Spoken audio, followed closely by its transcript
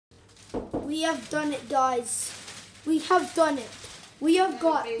we have done it, guys. We have done it. We have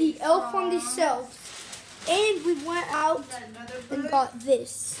got the elf on the shelf, and we went out and got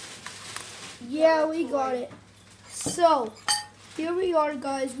this. Yeah, we got it. So, here we are,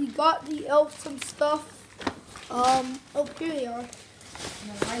 guys. We got the elf some stuff. Oh, here they are.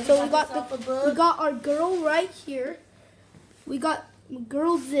 So we got our girl right here. We got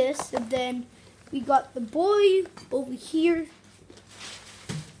girl this, and then we got the boy over here.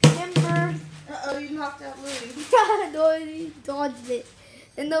 Remember? Uh-oh, you knocked out Louie. No, he dodged it.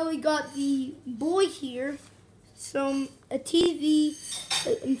 And then we got the boy here, a TV,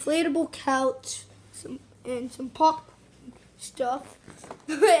 an inflatable couch, and some pop stuff.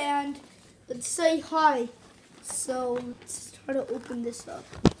 And let's say hi. So let's try to open this up.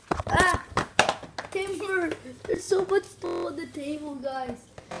 Ah! Timber! There's so much stuff on the table, guys.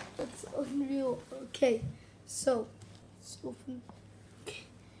 That's unreal. Okay, so let's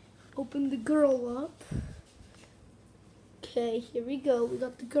open the girl up. Okay, here we go. We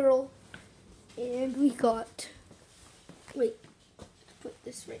got the girl, and we got. Wait, let's put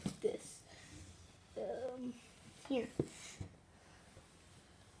this right to this. Here.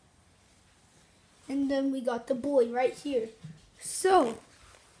 And then we got the boy right here. So,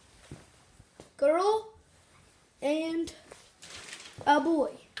 girl and a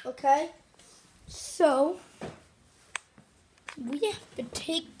boy, okay? So, we have to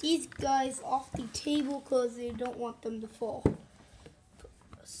take these guys off the table because they don't want them to fall.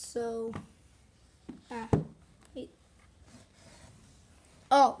 So, wait.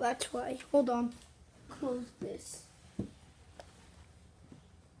 Oh, that's why. Hold on. Close this.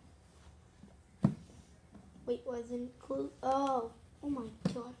 Wait, wasn't closed? Oh my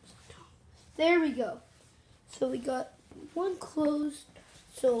God. There we go. So we got one closed.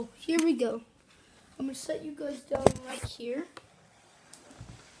 So here we go. I'm going to set you guys down right here.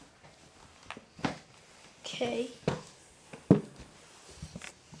 Okay.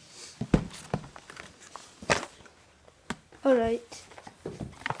 Alright.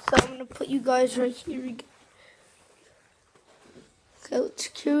 So I'm going to put you guys right here again. Okay, let's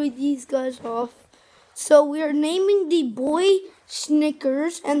carry these guys off. So we are naming the boy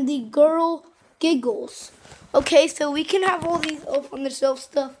Snickers and the girl Giggles. Okay, so we can have all these elf on the shelf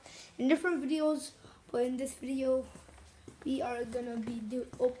stuff in different videos, but in this video we are gonna be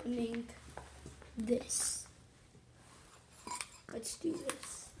opening this. Let's do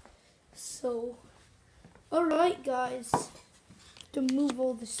this. So, alright guys, to move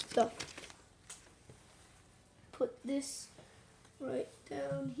all the stuff. Put this right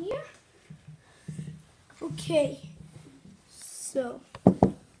down here. Okay, so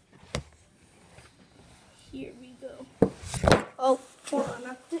here we go. Oh, hold on,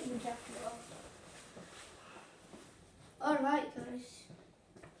 I'm putting that off. Alright guys,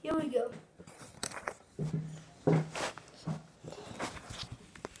 here we go.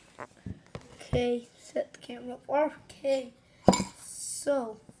 Okay, set the camera up. Okay,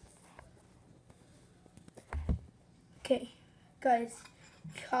 so, okay, guys,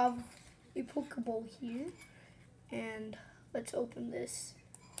 we have a Pokeball here, and let's open this.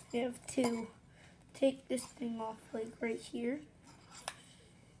 We have to take this thing off, like right here.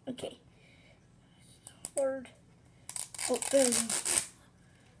 Okay. Hard. Oh, there we go.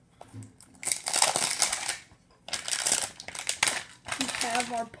 We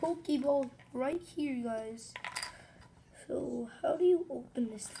have our Pokeball right here, guys. So, how do you open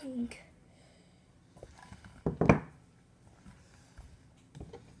this thing?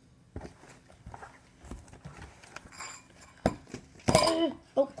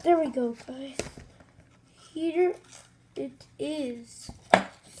 Oh, there we go, guys. Here it is.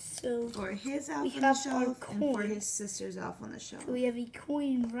 So for his elf on the shelf and for his sister's elf on the shelf. So we have a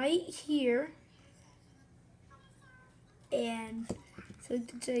coin right here. And so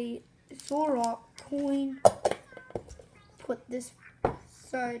it's a Zorok coin. Put this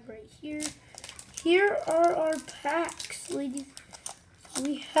side right here. Here are our packs, ladies.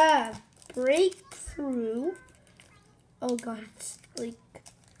 We have Breakthrough. Oh God, it's like,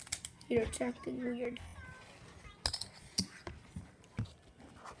 it's acting weird.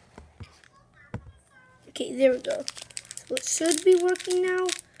 Okay, there we go. So it should be working now.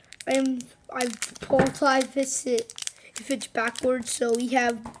 I apologize if it's backwards. So we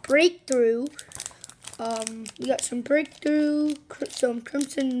have Breakthrough. We got some Breakthrough, some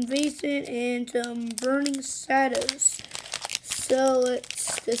Crimson Invasion, and some Burning Shadows. So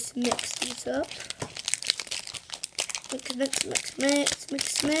let's just mix these up. Mix.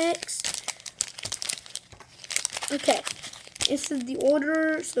 Okay, this is the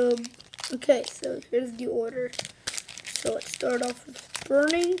order. So here's the order. So let's start off with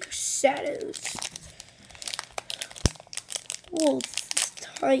Burning shadows. Whoa, this is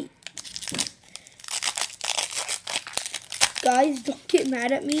tight. Guys, don't get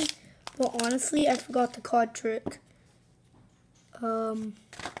mad at me, but honestly, I forgot the card trick. So,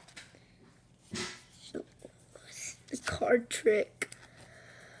 the card trick.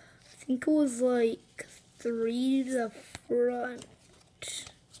 I think it was like 3 to the front.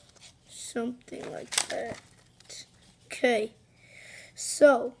 Something like that. Okay.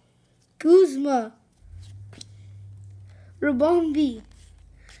 So, Guzma, Rabombi,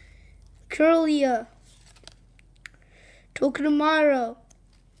 Curlia, Tokudamaro,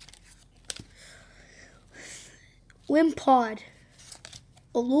 Wimpod,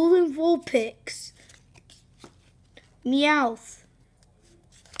 Alolan Vulpix, Meowth,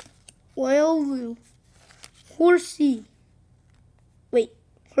 Wailulu, Horsey,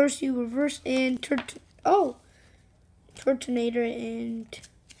 Horsey reverse, and Turtonator and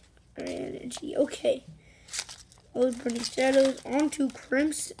Energy. Okay. Those burning shadows onto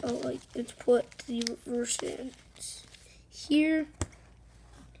Crimson. Oh, let's put the reverse in here.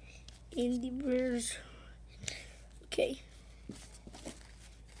 And the reverse. Okay.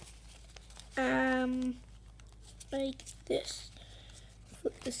 Like this.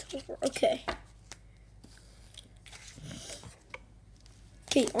 Flip this over. Okay.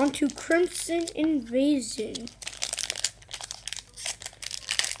 Okay, onto Crimson Invasion.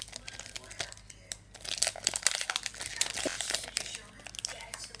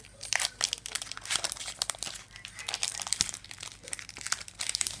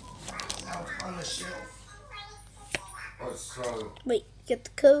 On the shelf. So, wait, get the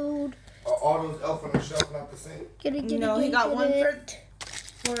code. Are all those elf on the shelf not the same? Get it, he got one it.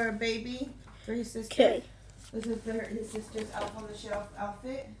 for a baby, for his sister. Okay. This is his sister's elf on the shelf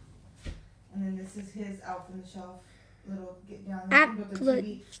outfit. And then this is his elf on the shelf little get down there.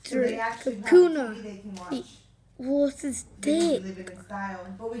 So they actually have a TV they can watch. What's this thick? Live it in style.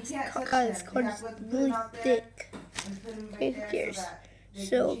 But we can't touch Guys, them. We have to let them put them out there and put them right there here's. so that they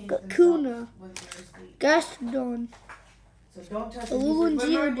So, can change Kakuna, themselves when they're asleep. Gastrodon, So don't touch a them. little What are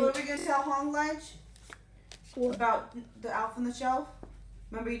we Geodude. going to tell Hong Lunch What? about the elf on the shelf?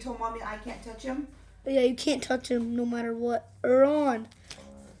 Remember you told Mommy I can't touch him? Yeah, you can't touch him no matter what. Uron,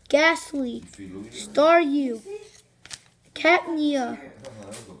 Ghastly, Staryu, Catnia,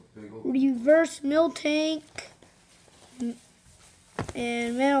 Reverse Miltank, and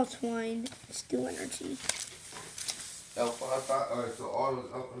Mailtwine, Steel Energy. Elf on, I thought, alright, so all those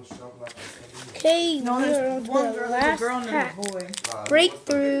elf on the shelf not the same. Okay, No, we're there's on to one the girl, last there's a girl and pack. there's a boy.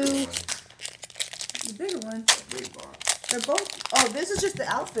 Breakthrough. The bigger one. Big box. They're both. Oh, this is just the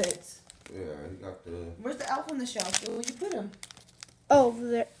outfits. Yeah, he got the. Where's the elf on the shelf? Where would you put him? Oh, over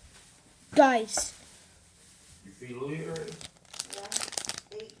there. Guys, You feel Louis already?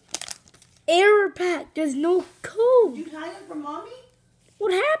 Yeah. 8. error pack. There's no Did code. you hide him from Mommy?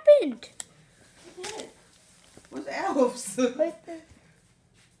 What happened? Where's the elves? Right there.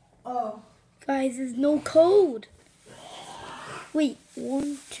 Oh. Guys, there's no code. Wait,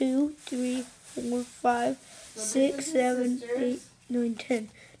 1, 2, 3, 4, 5, 6, 7, 8, 9, 10.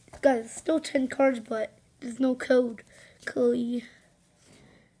 Guys, still 10 cards, but there's no code. Chloe.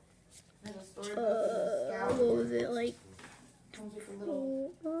 What was it like?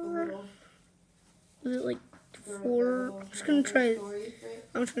 Was it like 4? I'm just gonna try.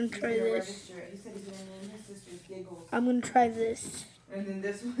 I'm just gonna try this. I'm gonna try this. And then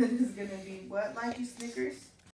this one is gonna be what? Like you Snickers?